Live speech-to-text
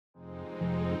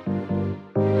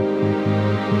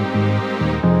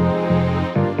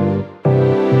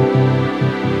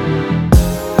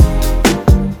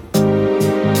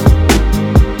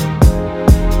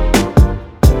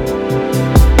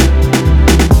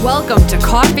Welcome to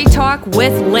Coffee Talk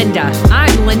with Linda.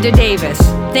 I'm Linda Davis.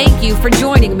 Thank you for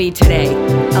joining me today.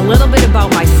 A little bit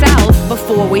about myself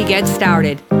before we get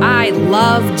started. I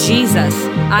love Jesus.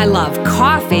 I love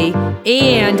coffee,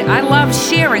 and I love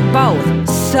sharing both.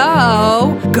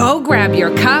 So go grab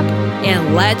your cup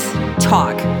and let's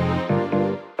talk.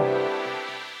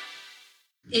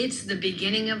 It's the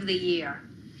beginning of the year.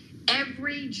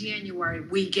 Every January,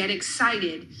 we get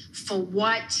excited for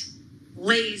what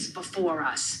lays before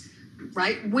us,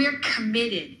 right? We're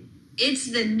committed. It's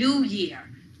the new year,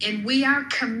 and we are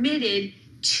committed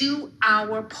to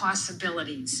our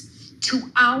possibilities, to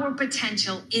our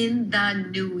potential in the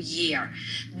new year.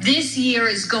 This year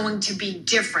is going to be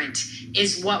different,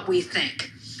 is what we think.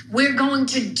 We're going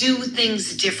to do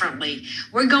things differently.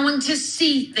 We're going to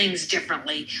see things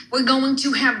differently. We're going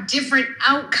to have different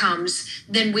outcomes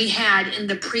than we had in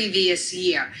the previous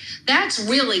year. That's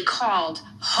really called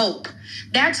hope.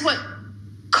 That's what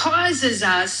causes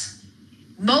us,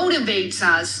 motivates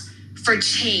us for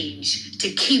change, to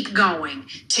keep going,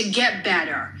 to get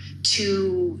better,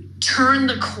 to turn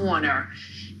the corner.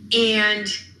 And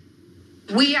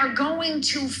we are going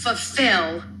to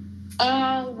fulfill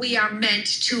all we are meant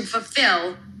to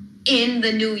fulfill in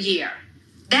the new year.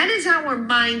 That is our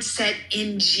mindset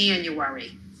in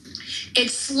January.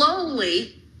 It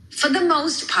slowly, for the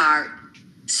most part,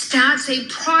 starts a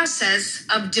process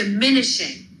of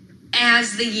diminishing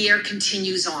as the year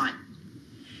continues on.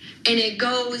 And it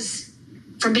goes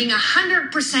from being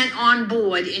 100% on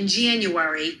board in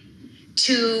January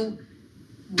to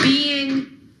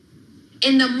being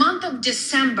in the month of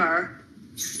December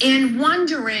and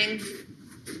wondering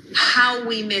how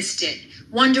we missed it,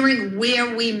 wondering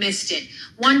where we missed it,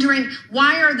 wondering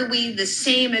why are we the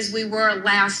same as we were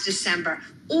last December,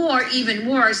 or even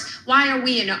worse, why are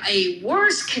we in a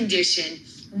worse condition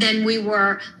than we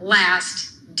were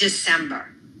last December?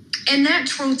 And that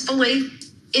truthfully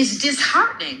is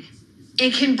disheartening.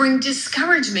 It can bring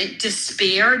discouragement,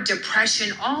 despair,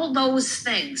 depression, all those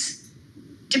things,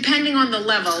 depending on the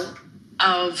level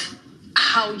of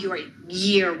how your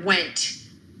year went,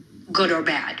 good or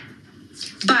bad.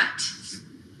 But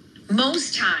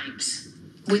most times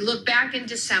we look back in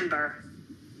December,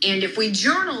 and if we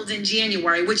journaled in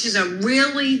January, which is a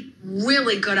really,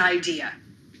 really good idea,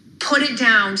 put it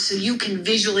down so you can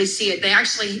visually see it. They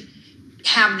actually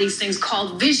have these things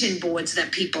called vision boards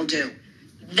that people do.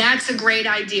 That's a great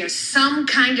idea. Some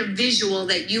kind of visual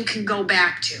that you can go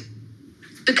back to.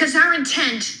 Because our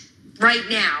intent right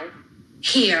now,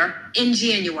 here in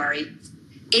January,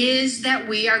 is that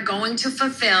we are going to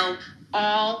fulfill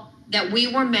all that we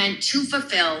were meant to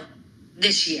fulfill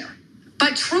this year.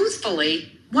 But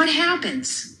truthfully, what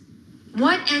happens?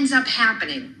 What ends up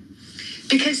happening?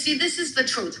 Because see, this is the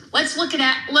truth. Let's look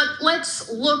at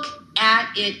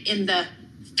it in the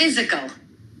physical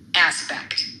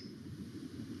aspect.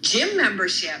 Gym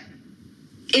membership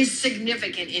is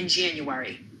significant in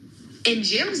January. And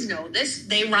gyms know this.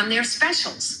 They run their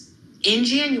specials in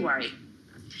January.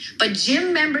 But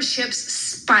gym memberships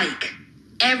spike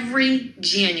every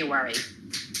January.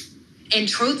 And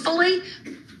truthfully,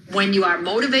 when you are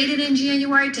motivated in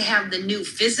January to have the new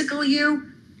physical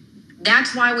you,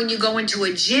 that's why when you go into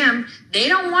a gym, they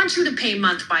don't want you to pay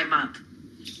month by month.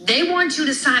 They want you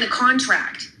to sign a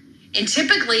contract. And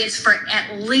typically it's for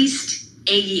at least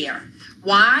a year.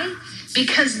 Why?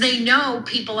 Because they know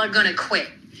people are going to quit.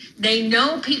 They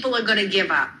know people are going to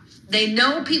give up. They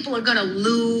know people are going to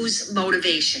lose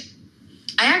motivation.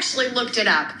 I actually looked it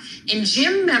up, and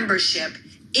gym membership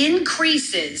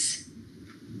increases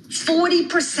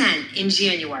 40% in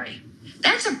January.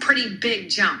 That's a pretty big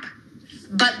jump.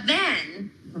 But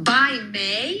then by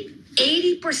May,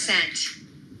 80%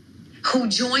 who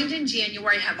joined in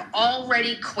January have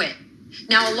already quit.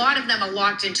 Now, a lot of them are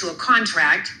locked into a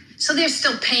contract, so they're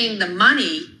still paying the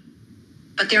money,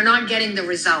 but they're not getting the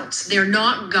results. They're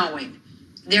not going.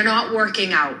 They're not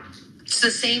working out. It's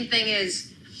the same thing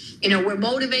as, we're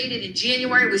motivated in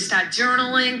January. We start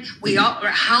journaling.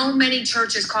 How many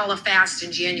churches call a fast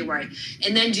in January?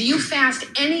 And then do you fast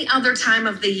any other time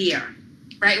of the year,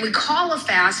 right? We call a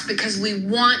fast because we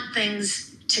want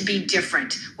things to be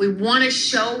different. We want to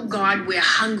show God we're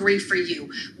hungry for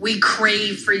you. We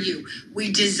crave for you.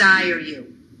 We desire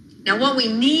you. Now, what we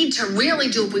need to really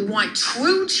do if we want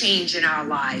true change in our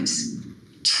lives,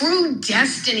 true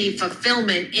destiny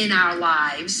fulfillment in our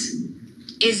lives,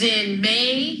 is in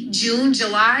May, June,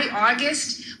 July,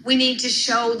 August. We need to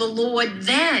show the Lord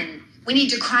then. We need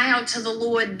to cry out to the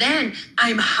Lord then.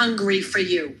 I'm hungry for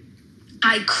you.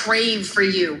 I crave for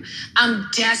you. I'm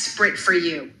desperate for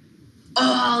you.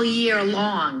 All year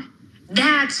long.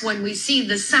 That's when we see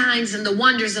the signs and the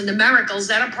wonders and the miracles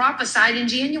that are prophesied in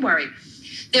January.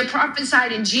 They're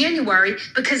prophesied in January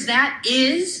because that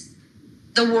is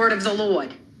the word of the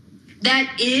Lord.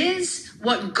 That is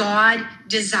what God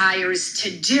desires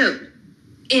to do.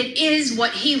 It is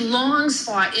what he longs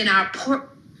for in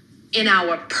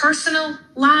our personal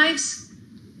lives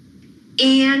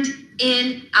and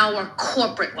in our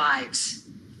corporate lives.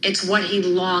 It's what he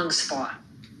longs for.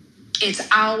 It's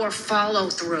our follow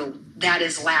through that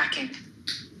is lacking.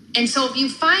 And so if you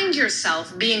find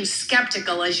yourself being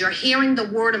skeptical as you're hearing the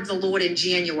word of the Lord in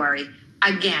January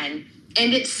again,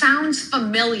 and it sounds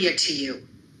familiar to you.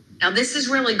 Now, this is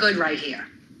really good right here.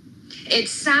 It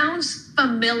sounds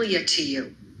familiar to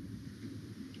you.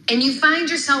 And you find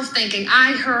yourself thinking,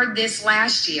 I heard this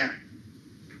last year.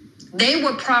 They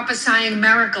were prophesying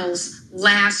miracles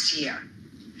last year.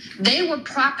 They were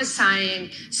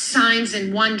prophesying signs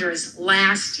and wonders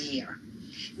last year.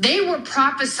 They were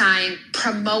prophesying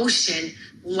promotion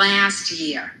last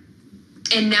year.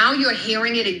 And now you're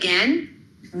hearing it again?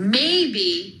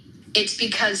 Maybe it's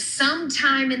because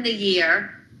sometime in the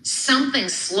year, something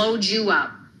slowed you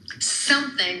up.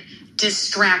 Something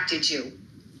distracted you.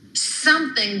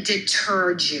 Something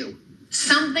deterred you.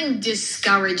 Something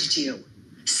discouraged you.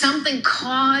 Something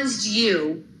caused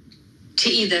you to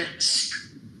either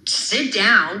sit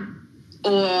down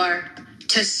or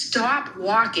to stop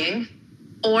walking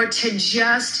or to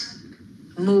just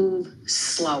move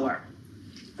slower.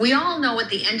 We all know at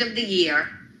the end of the year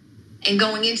and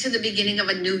going into the beginning of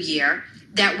a new year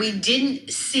that we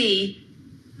didn't see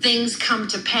things come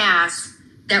to pass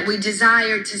that we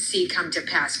desired to see come to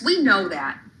pass. We know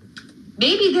that.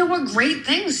 Maybe there were great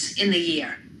things in the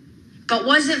year, but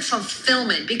was it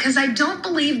fulfillment? Because I don't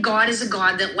believe God is a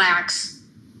God that lacks.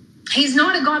 He's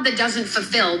not a God that doesn't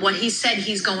fulfill what he said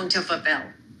he's going to fulfill.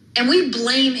 And we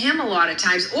blame him a lot of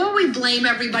times, or we blame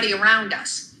everybody around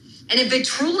us. And if it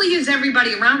truly is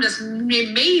everybody around us,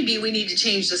 maybe we need to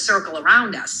change the circle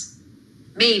around us.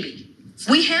 Maybe.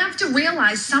 We have to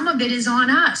realize some of it is on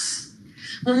us.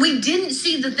 When we didn't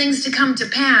see the things to come to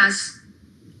pass,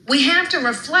 we have to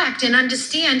reflect and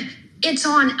understand it's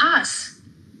on us.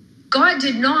 God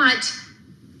did not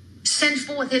send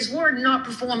forth his word and not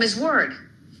perform his word.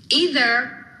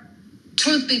 Either,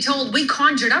 truth be told, we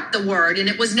conjured up the word and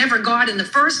it was never God in the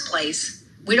first place.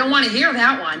 We don't want to hear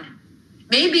that one.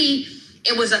 Maybe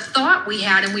it was a thought we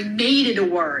had and we made it a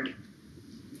word.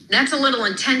 That's a little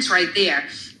intense right there.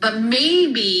 But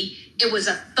maybe it was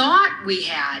a thought we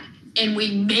had and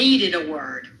we made it a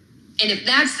word. And if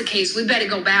that's the case, we better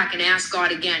go back and ask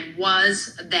God again,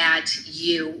 was that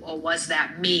you or was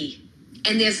that me?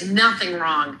 And there's nothing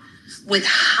wrong with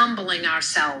humbling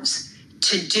ourselves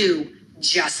to do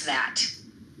just that.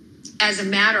 As a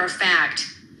matter of fact,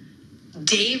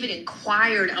 David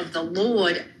inquired of the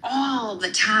Lord all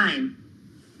the time.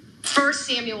 1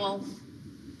 Samuel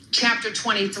chapter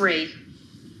 23.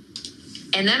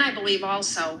 And then I believe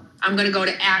also I'm going to go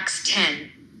to Acts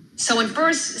 10. So in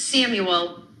 1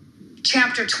 Samuel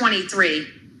chapter 23,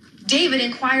 David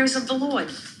inquires of the Lord.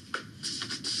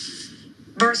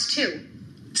 Verse 2.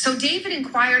 So David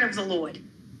inquired of the Lord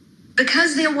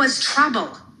because there was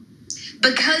trouble,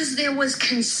 because there was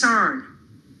concern.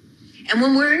 And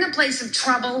when we're in a place of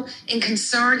trouble and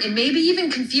concern and maybe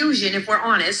even confusion, if we're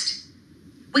honest,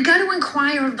 we got to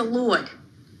inquire of the Lord.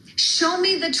 Show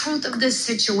me the truth of this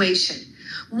situation.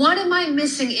 What am I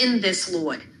missing in this,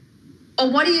 Lord?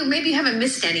 Or maybe you haven't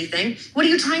missed anything. What are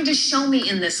you trying to show me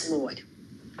in this, Lord?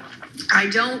 I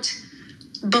don't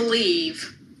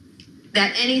believe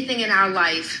that anything in our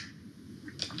life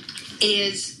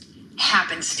is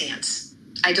happenstance.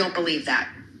 I don't believe that.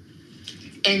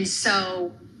 And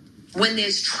so when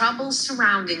there's trouble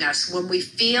surrounding us, when we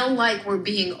feel like we're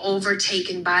being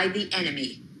overtaken by the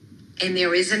enemy, and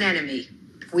there is an enemy,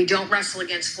 we don't wrestle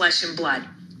against flesh and blood,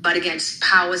 but against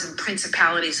powers and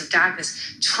principalities of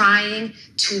darkness trying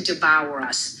to devour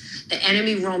us. The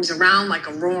enemy roams around like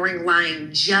a roaring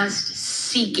lion, just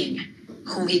seeking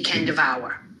whom he can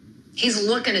devour. He's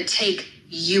looking to take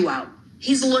you out.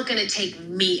 He's looking to take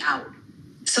me out.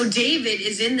 So David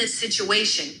is in this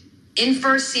situation. In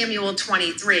 1 Samuel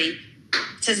 23, it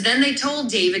says, Then they told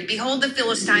David, Behold, the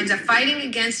Philistines are fighting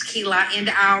against Keilah and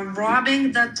are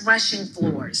robbing the threshing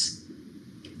floors.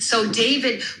 So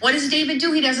David, what does David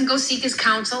do? He doesn't go seek his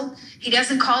counsel. He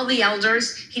doesn't call the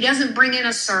elders. He doesn't bring in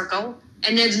a circle.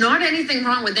 And there's not anything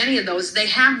wrong with any of those. They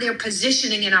have their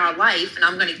positioning in our life, and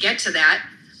I'm going to get to that.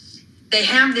 They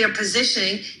have their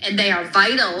positioning, and they are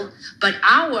vital. But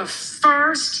our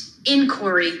first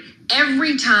inquiry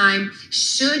every time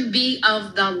should be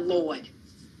of the Lord.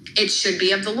 It should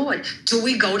be of the Lord. Do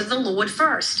we go to the Lord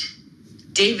first?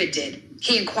 David did.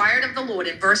 He inquired of the Lord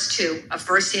in verse 2 of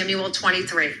 1 Samuel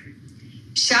 23.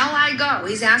 Shall I go?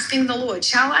 He's asking the Lord,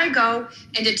 shall I go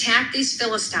and attack these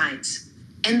Philistines?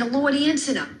 And the Lord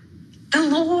answered him, the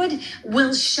Lord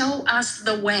will show us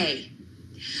the way.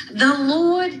 The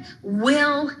Lord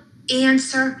will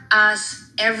answer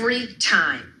us every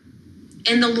time.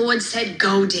 And the Lord said,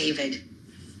 go, David.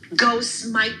 Go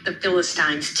smite the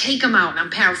Philistines. Take them out. I'm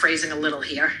paraphrasing a little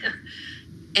here.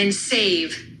 And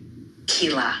save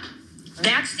Keilah.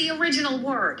 That's the original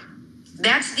word.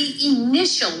 That's the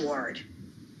initial word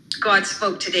God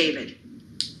spoke to David.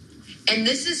 And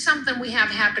this is something we have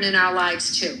happen in our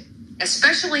lives too,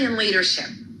 especially in leadership.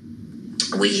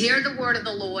 We hear the word of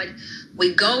the Lord.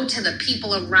 We go to the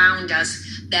people around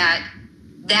us that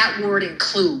word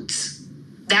includes,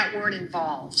 that word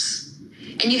involves.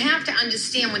 And you have to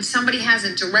understand when somebody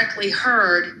hasn't directly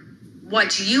heard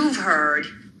what you've heard,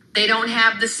 they don't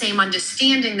have the same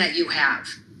understanding that you have.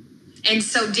 And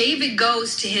so David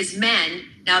goes to his men.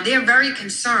 Now they're very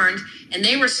concerned and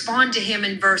they respond to him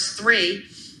in verse 3.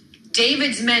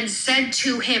 David's men said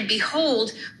to him,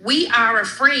 behold, we are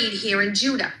afraid here in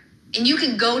Judah. And you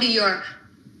can go to your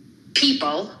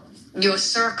people, your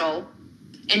circle,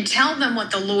 and tell them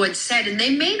what the Lord said. And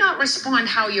they may not respond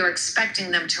how you're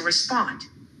expecting them to respond.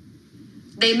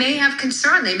 They may have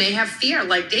concern. They may have fear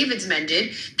like David's men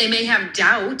did. They may have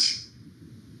doubt,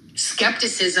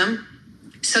 skepticism.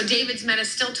 So David's men are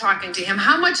still talking to him.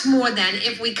 How much more then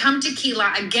if we come to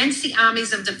Keilah against the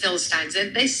armies of the Philistines?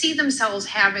 They see themselves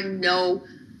having no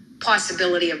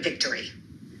possibility of victory.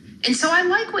 And so I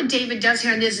like what David does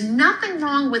here. And there's nothing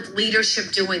wrong with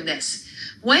leadership doing this.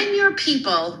 When your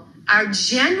people are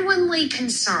genuinely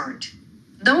concerned,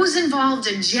 those involved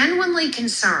are genuinely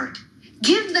concerned,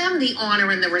 give them the honor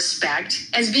and the respect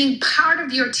as being part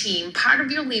of your team, part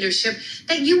of your leadership,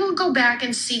 that you will go back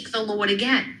and seek the Lord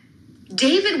again.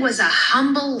 David was a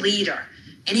humble leader,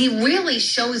 and he really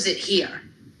shows it here.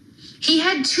 He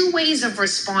had two ways of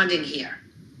responding here.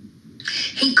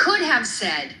 He could have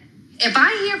said, if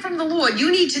I hear from the Lord,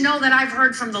 you need to know that I've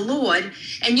heard from the Lord,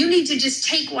 and you need to just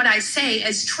take what I say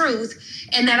as truth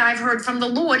and that I've heard from the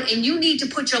Lord, and you need to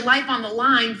put your life on the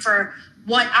line for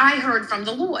what I heard from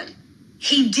the Lord.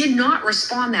 He did not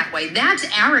respond that way. That's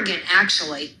arrogant,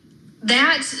 actually.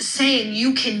 That's saying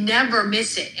you can never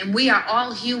miss it. And we are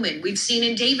all human. We've seen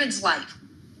in David's life,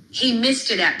 he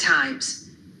missed it at times.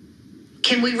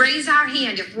 Can we raise our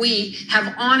hand if we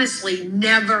have honestly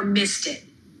never missed it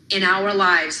in our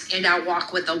lives and our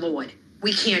walk with the Lord?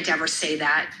 We can't ever say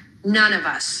that. None of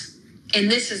us. And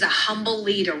this is a humble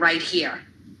leader right here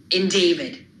in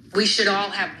David. We should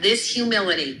all have this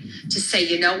humility to say,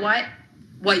 you know what?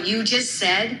 What you just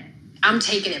said, I'm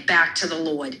taking it back to the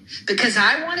Lord, because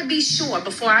I want to be sure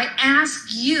before I ask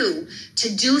you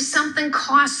to do something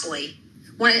costly,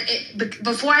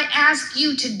 before I ask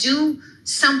you to do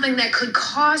something that could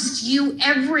cost you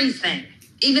everything,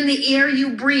 even the air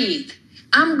you breathe,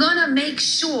 I'm going to make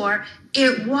sure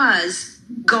it was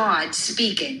God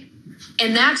speaking.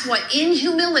 And that's what in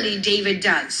humility David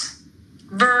does.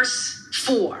 Verse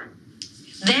 4.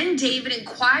 Then David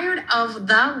inquired of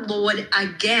the Lord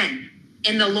again.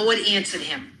 And the Lord answered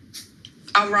him,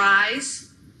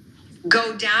 arise,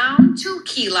 go down to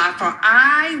Keilah, for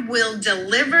I will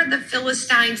deliver the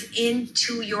Philistines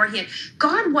into your hand.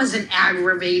 God wasn't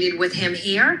aggravated with him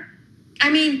here.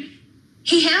 I mean,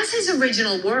 he has his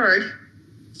original word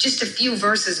just a few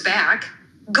verses back.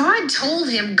 God told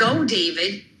him, go,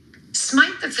 David,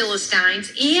 smite the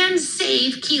Philistines and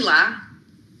save Keilah.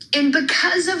 And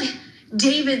because of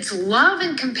David's love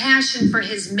and compassion for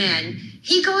his men,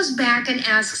 he goes back and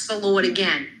asks the Lord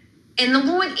again. And the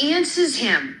Lord answers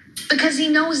him because he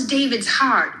knows David's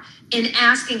heart in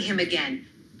asking him again.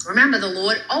 Remember, the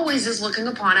Lord always is looking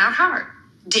upon our heart.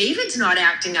 David's not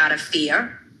acting out of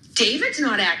fear. David's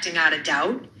not acting out of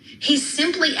doubt. He's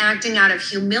simply acting out of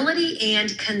humility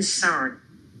and concern.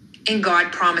 And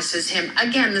God promises him,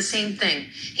 again, the same thing.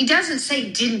 He doesn't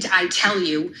say, didn't I tell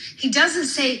you? He doesn't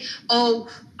say, oh,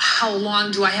 how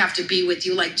long do I have to be with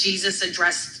you? Like Jesus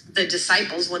addressed the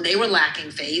disciples when they were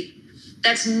lacking faith.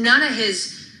 That's none of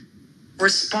his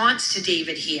response to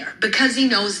David here, because he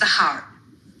knows the heart.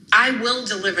 I will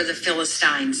deliver the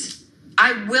Philistines.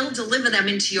 I will deliver them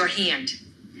into your hand.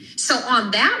 So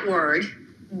on that word,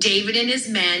 David and his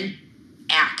men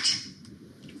act.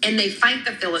 And they fight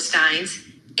the Philistines,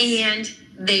 and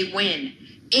they win.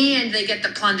 And they get the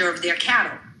plunder of their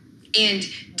cattle. And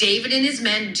David and his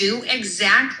men do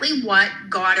exactly what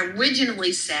God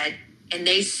originally said, and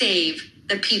they save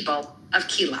the people of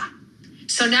Keilah.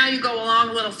 So now you go along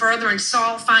a little further, and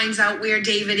Saul finds out where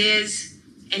David is,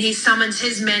 and he summons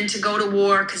his men to go to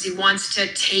war because he wants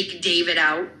to take David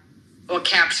out or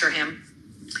capture him.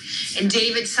 And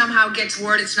David somehow gets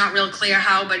word, it's not real clear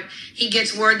how, but he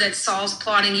gets word that Saul's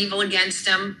plotting evil against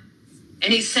him.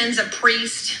 And he sends a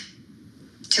priest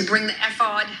to bring the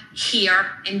ephod here.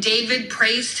 And David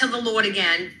prays to the Lord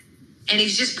again. And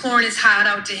he's just pouring his heart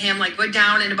out to him. Like, we're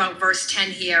down in about verse 10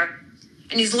 here.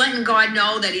 And he's letting God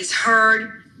know that he's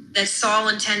heard that Saul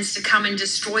intends to come and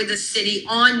destroy the city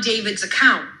on David's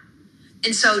account.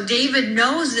 And so David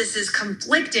knows this is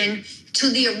conflicting to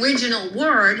the original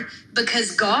word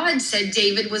because God said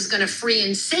David was going to free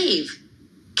and save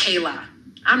Keilah.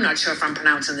 I'm not sure if I'm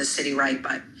pronouncing this city right,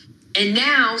 but. And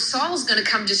now Saul's going to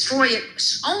come destroy it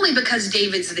only because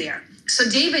David's there. So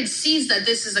David sees that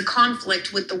this is a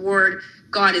conflict with the word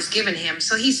God has given him.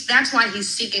 So that's why he's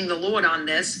seeking the Lord on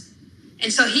this.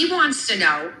 And so he wants to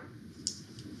know,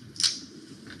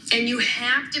 and you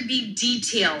have to be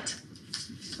detailed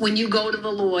when you go to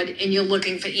the Lord and you're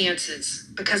looking for answers,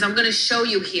 because I'm going to show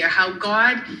you here how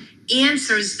God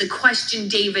answers the question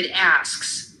David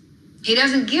asks. He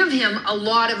doesn't give him a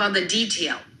lot of other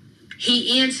detail.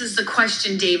 He answers the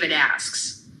question David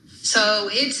asks. So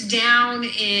it's down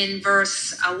in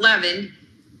verse 11.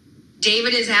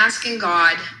 David is asking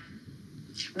God,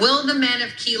 will the men of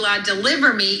Keilah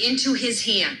deliver me into his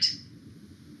hand?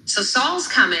 So Saul's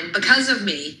coming because of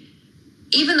me.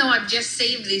 Even though I've just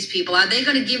saved these people, are they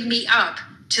going to give me up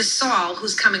to Saul,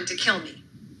 who's coming to kill me?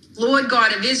 Lord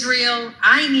God of Israel,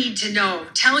 I need to know.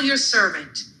 Tell your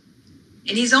servant.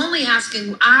 And he's only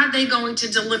asking, are they going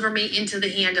to deliver me into the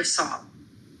hand of Saul?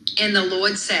 And the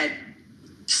Lord said,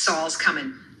 Saul's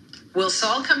coming. Will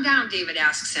Saul come down? David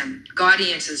asks him. God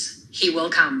answers, he will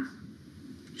come.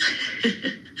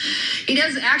 He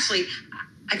does actually,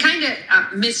 I kind of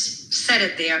missaid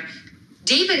it there.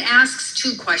 David asks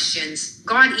two questions.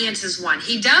 God answers one.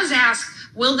 He does ask,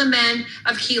 will the men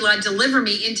of Keilah deliver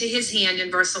me into his hand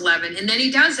in verse 11? And then he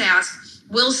does ask,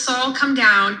 will Saul come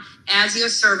down as your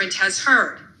servant has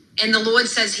heard? And the Lord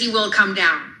says he will come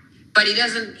down. But he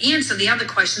doesn't answer the other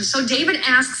question. So David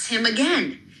asks him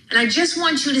again. And I just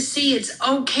want you to see it's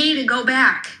okay to go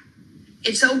back.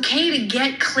 It's okay to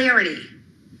get clarity.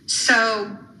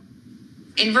 So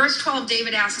in verse 12,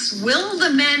 David asks, will the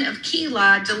men of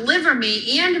Keilah deliver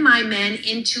me and my men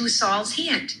into Saul's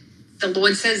hand? The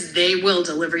Lord says they will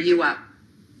deliver you up.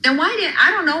 Now,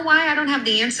 I don't know why I don't have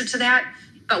the answer to that.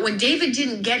 But when David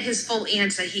didn't get his full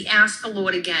answer, he asked the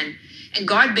Lord again. And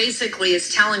God basically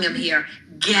is telling him here,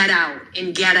 get out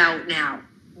and get out now.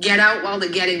 Get out while the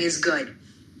getting is good.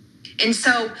 And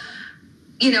so,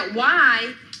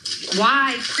 why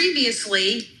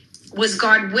previously was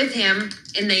God with him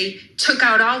and they took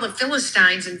out all the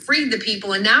Philistines and freed the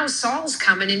people, and now Saul's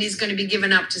coming and he's going to be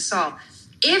given up to Saul?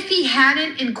 If he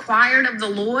hadn't inquired of the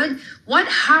Lord, what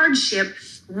hardship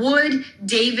would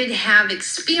David have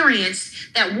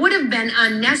experienced that would have been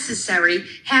unnecessary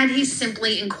had he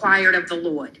simply inquired of the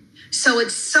Lord? So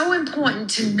it's so important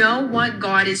to know what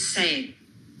God is saying,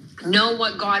 know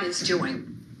what God is doing.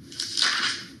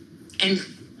 And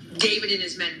David and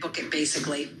his men book it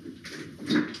basically.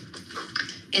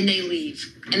 And they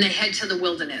leave and they head to the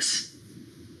wilderness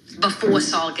before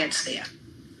Saul gets there.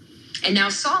 And now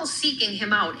Saul's seeking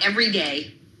him out every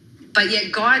day, but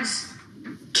yet God's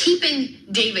keeping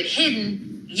David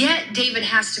hidden, yet David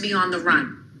has to be on the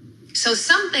run. So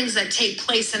some things that take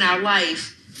place in our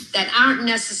life that aren't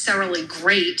necessarily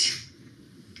great,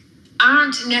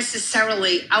 aren't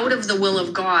necessarily out of the will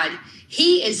of God.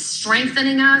 He is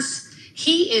strengthening us.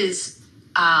 He is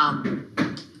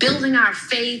building our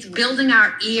faith, building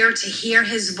our ear to hear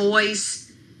his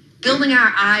voice, building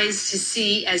our eyes to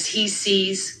see as he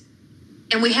sees.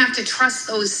 And we have to trust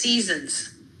those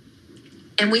seasons.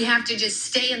 And we have to just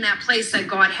stay in that place that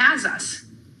God has us.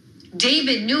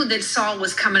 David knew that Saul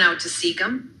was coming out to seek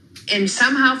him. And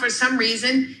somehow, for some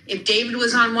reason, if David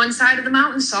was on one side of the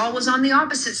mountain, Saul was on the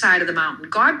opposite side of the mountain.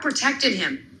 God protected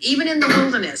him, even in the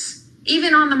wilderness,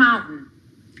 even on the mountain.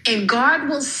 And God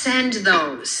will send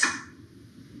those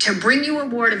to bring you a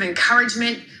word of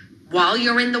encouragement while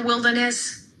you're in the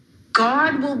wilderness.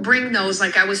 God will bring those,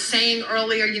 like I was saying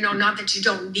earlier, not that you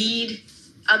don't need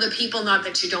other people, not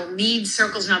that you don't need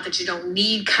circles, not that you don't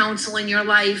need counsel in your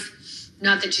life,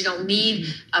 not that you don't need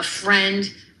a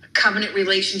friend, a covenant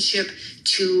relationship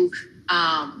to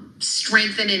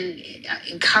strengthen and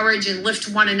encourage and lift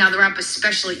one another up,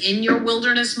 especially in your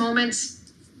wilderness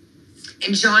moments.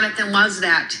 And Jonathan was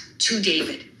that to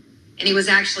David. And he was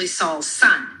actually Saul's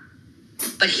son.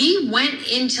 But he went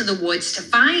into the woods to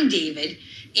find David,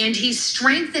 and he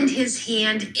strengthened his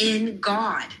hand in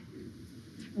God.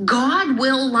 God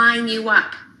will line you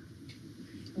up.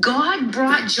 God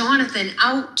brought Jonathan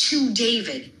out to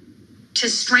David to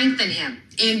strengthen him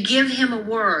and give him a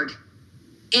word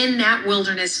in that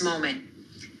wilderness moment.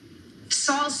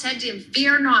 Saul said to him,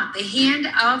 "Fear not, the hand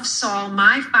of Saul,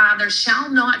 my father, shall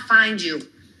not find you."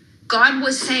 God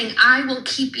was saying, I will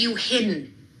keep you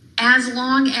hidden as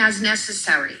long as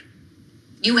necessary.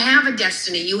 You have a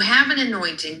destiny. You have an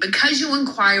anointing. Because you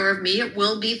inquire of me, it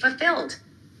will be fulfilled.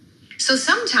 So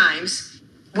sometimes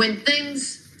when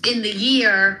things in the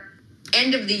year,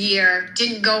 end of the year,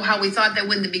 didn't go how we thought they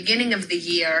would in the beginning of the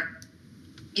year,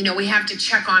 we have to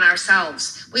check on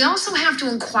ourselves. We also have to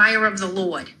inquire of the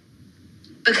Lord,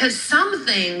 because some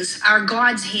things are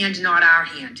God's hand, not our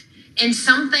hand. And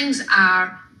some things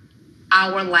are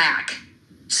our lack.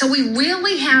 So we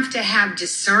really have to have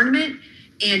discernment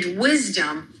and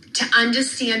wisdom to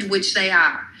understand which they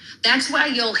are. That's why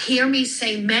you'll hear me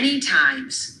say many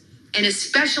times, and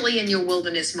especially in your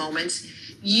wilderness moments,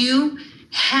 you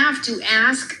have to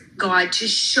ask God to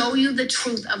show you the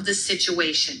truth of the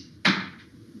situation.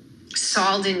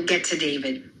 Saul didn't get to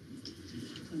David.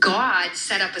 God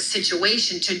set up a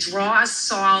situation to draw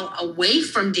Saul away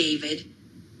from David.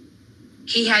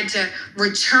 He had to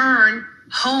return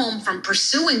home from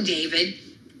pursuing David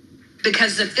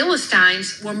because the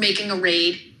Philistines were making a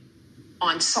raid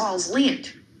on Saul's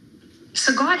land.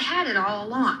 So God had it all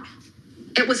along.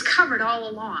 It was covered all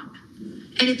along.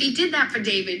 And if he did that for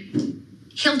David,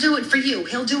 he'll do it for you.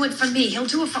 He'll do it for me. He'll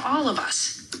do it for all of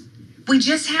us. We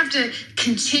just have to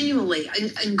continually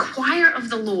inquire of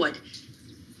the Lord.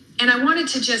 And I wanted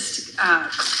to just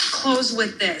close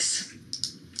with this.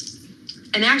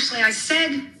 And actually, I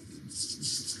said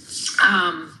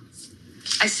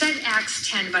Acts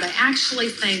 10, but I actually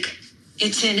think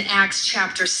it's in Acts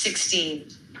chapter 16.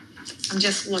 I'm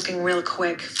just looking real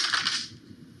quick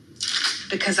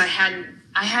because I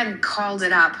hadn't called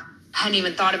it up. I hadn't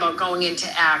even thought about going into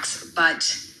Acts, but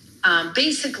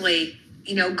basically,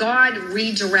 God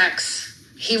redirects.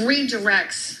 He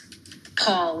redirects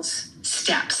Paul's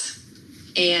steps,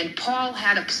 and Paul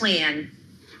had a plan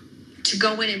to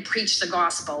go in and preach the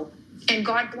gospel, and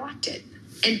God blocked it.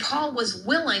 And Paul was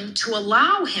willing to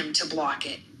allow him to block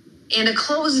it. And a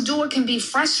closed door can be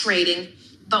frustrating,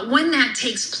 but when that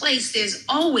takes place, there's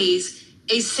always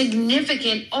a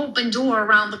significant open door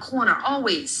around the corner,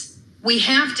 always. We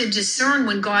have to discern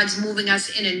when God's moving us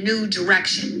in a new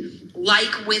direction.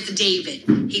 Like with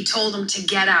David, he told him to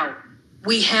get out.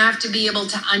 We have to be able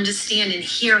to understand and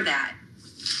hear that.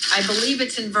 I believe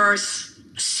it's in verse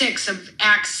 6 of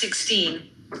Acts 16.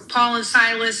 Paul and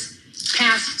Silas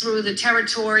passed through the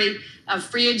territory of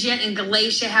Phrygia and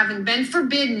Galatia, having been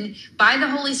forbidden by the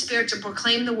Holy Spirit to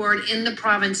proclaim the word in the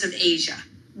province of Asia.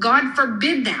 God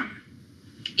forbid them.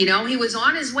 He was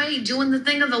on his way doing the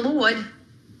thing of the Lord,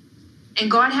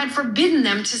 and God had forbidden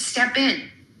them to step in.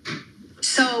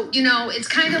 So, it's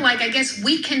kind of like, I guess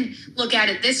we can look at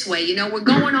it this way. We're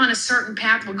going on a certain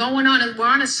path. We're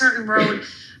on a certain road.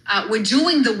 We're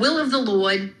doing the will of the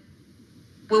Lord.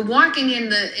 We're walking in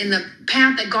the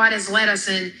path that God has led us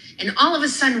in, and all of a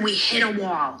sudden we hit a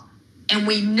wall, and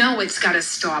we know it's got to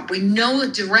stop. We know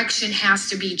the direction has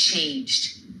to be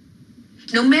changed.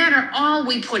 No matter all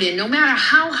we put in, no matter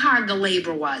how hard the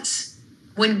labor was,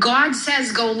 when God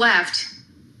says go left,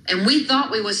 and we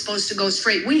thought we were supposed to go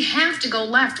straight, we have to go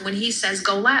left when he says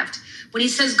go left. When he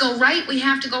says go right, we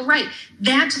have to go right.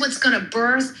 That's what's going to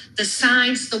birth the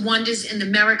signs, the wonders, and the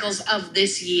miracles of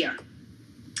this year,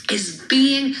 is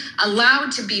being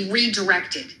allowed to be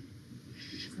redirected,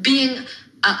 being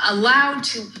allowed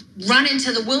to run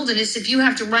into the wilderness if you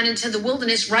have to run into the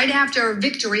wilderness right after a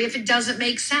victory if it doesn't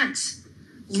make sense.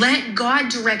 Let God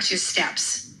direct your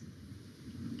steps,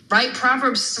 right?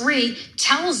 Proverbs 3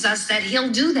 tells us that he'll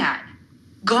do that.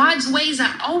 God's ways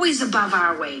are always above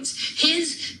our ways.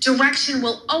 His direction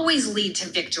will always lead to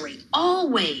victory,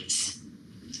 always.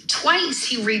 Twice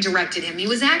he redirected him. He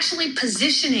was actually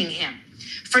positioning him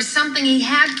for something he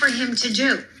had for him to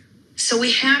do. So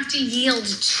we have to yield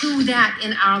to that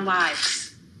in our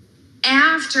lives.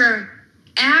 After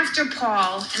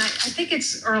Paul, and I think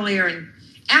it's earlier,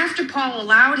 after Paul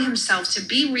allowed himself to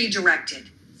be redirected,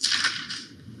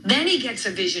 then he gets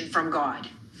a vision from God.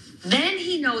 Then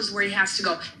he knows where he has to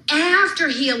go. After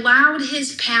he allowed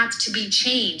his path to be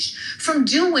changed from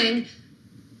doing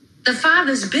the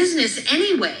Father's business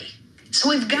anyway. So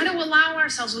we've got to allow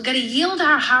ourselves, we've got to yield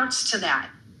our hearts to that,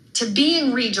 to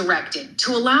being redirected,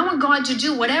 to allowing God to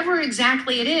do whatever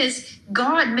exactly it is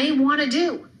God may want to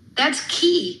do. That's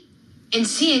key in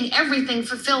seeing everything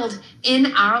fulfilled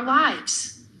in our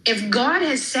lives. If God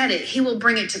has said it, he will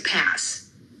bring it to pass.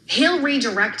 He'll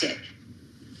redirect it.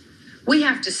 We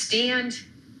have to stand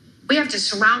We have to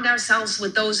surround ourselves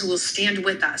with those who will stand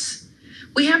with us.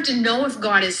 We have to know if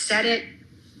God has said it.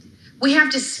 We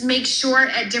have to make sure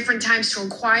at different times to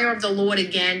inquire of the Lord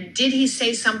again. Did he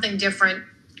say something different?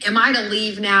 Am I to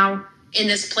leave now in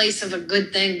this place of a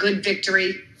good thing, good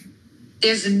victory?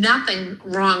 There's nothing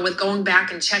wrong with going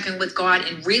back and checking with God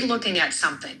and re-looking at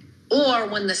something. Or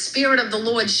when the Spirit of the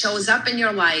Lord shows up in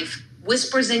your life,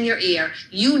 whispers in your ear,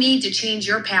 you need to change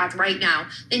your path right now,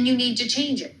 then you need to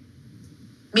change it.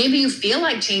 Maybe you feel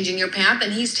like changing your path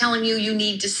and he's telling you you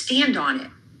need to stand on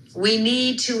it. We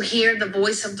need to hear the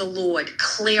voice of the Lord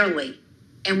clearly.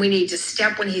 And we need to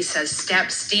step when he says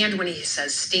step, stand when he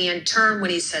says stand, turn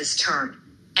when he says turn.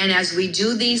 And as we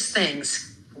do these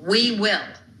things, we will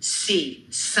see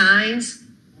signs,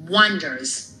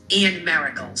 wonders, and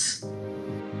miracles.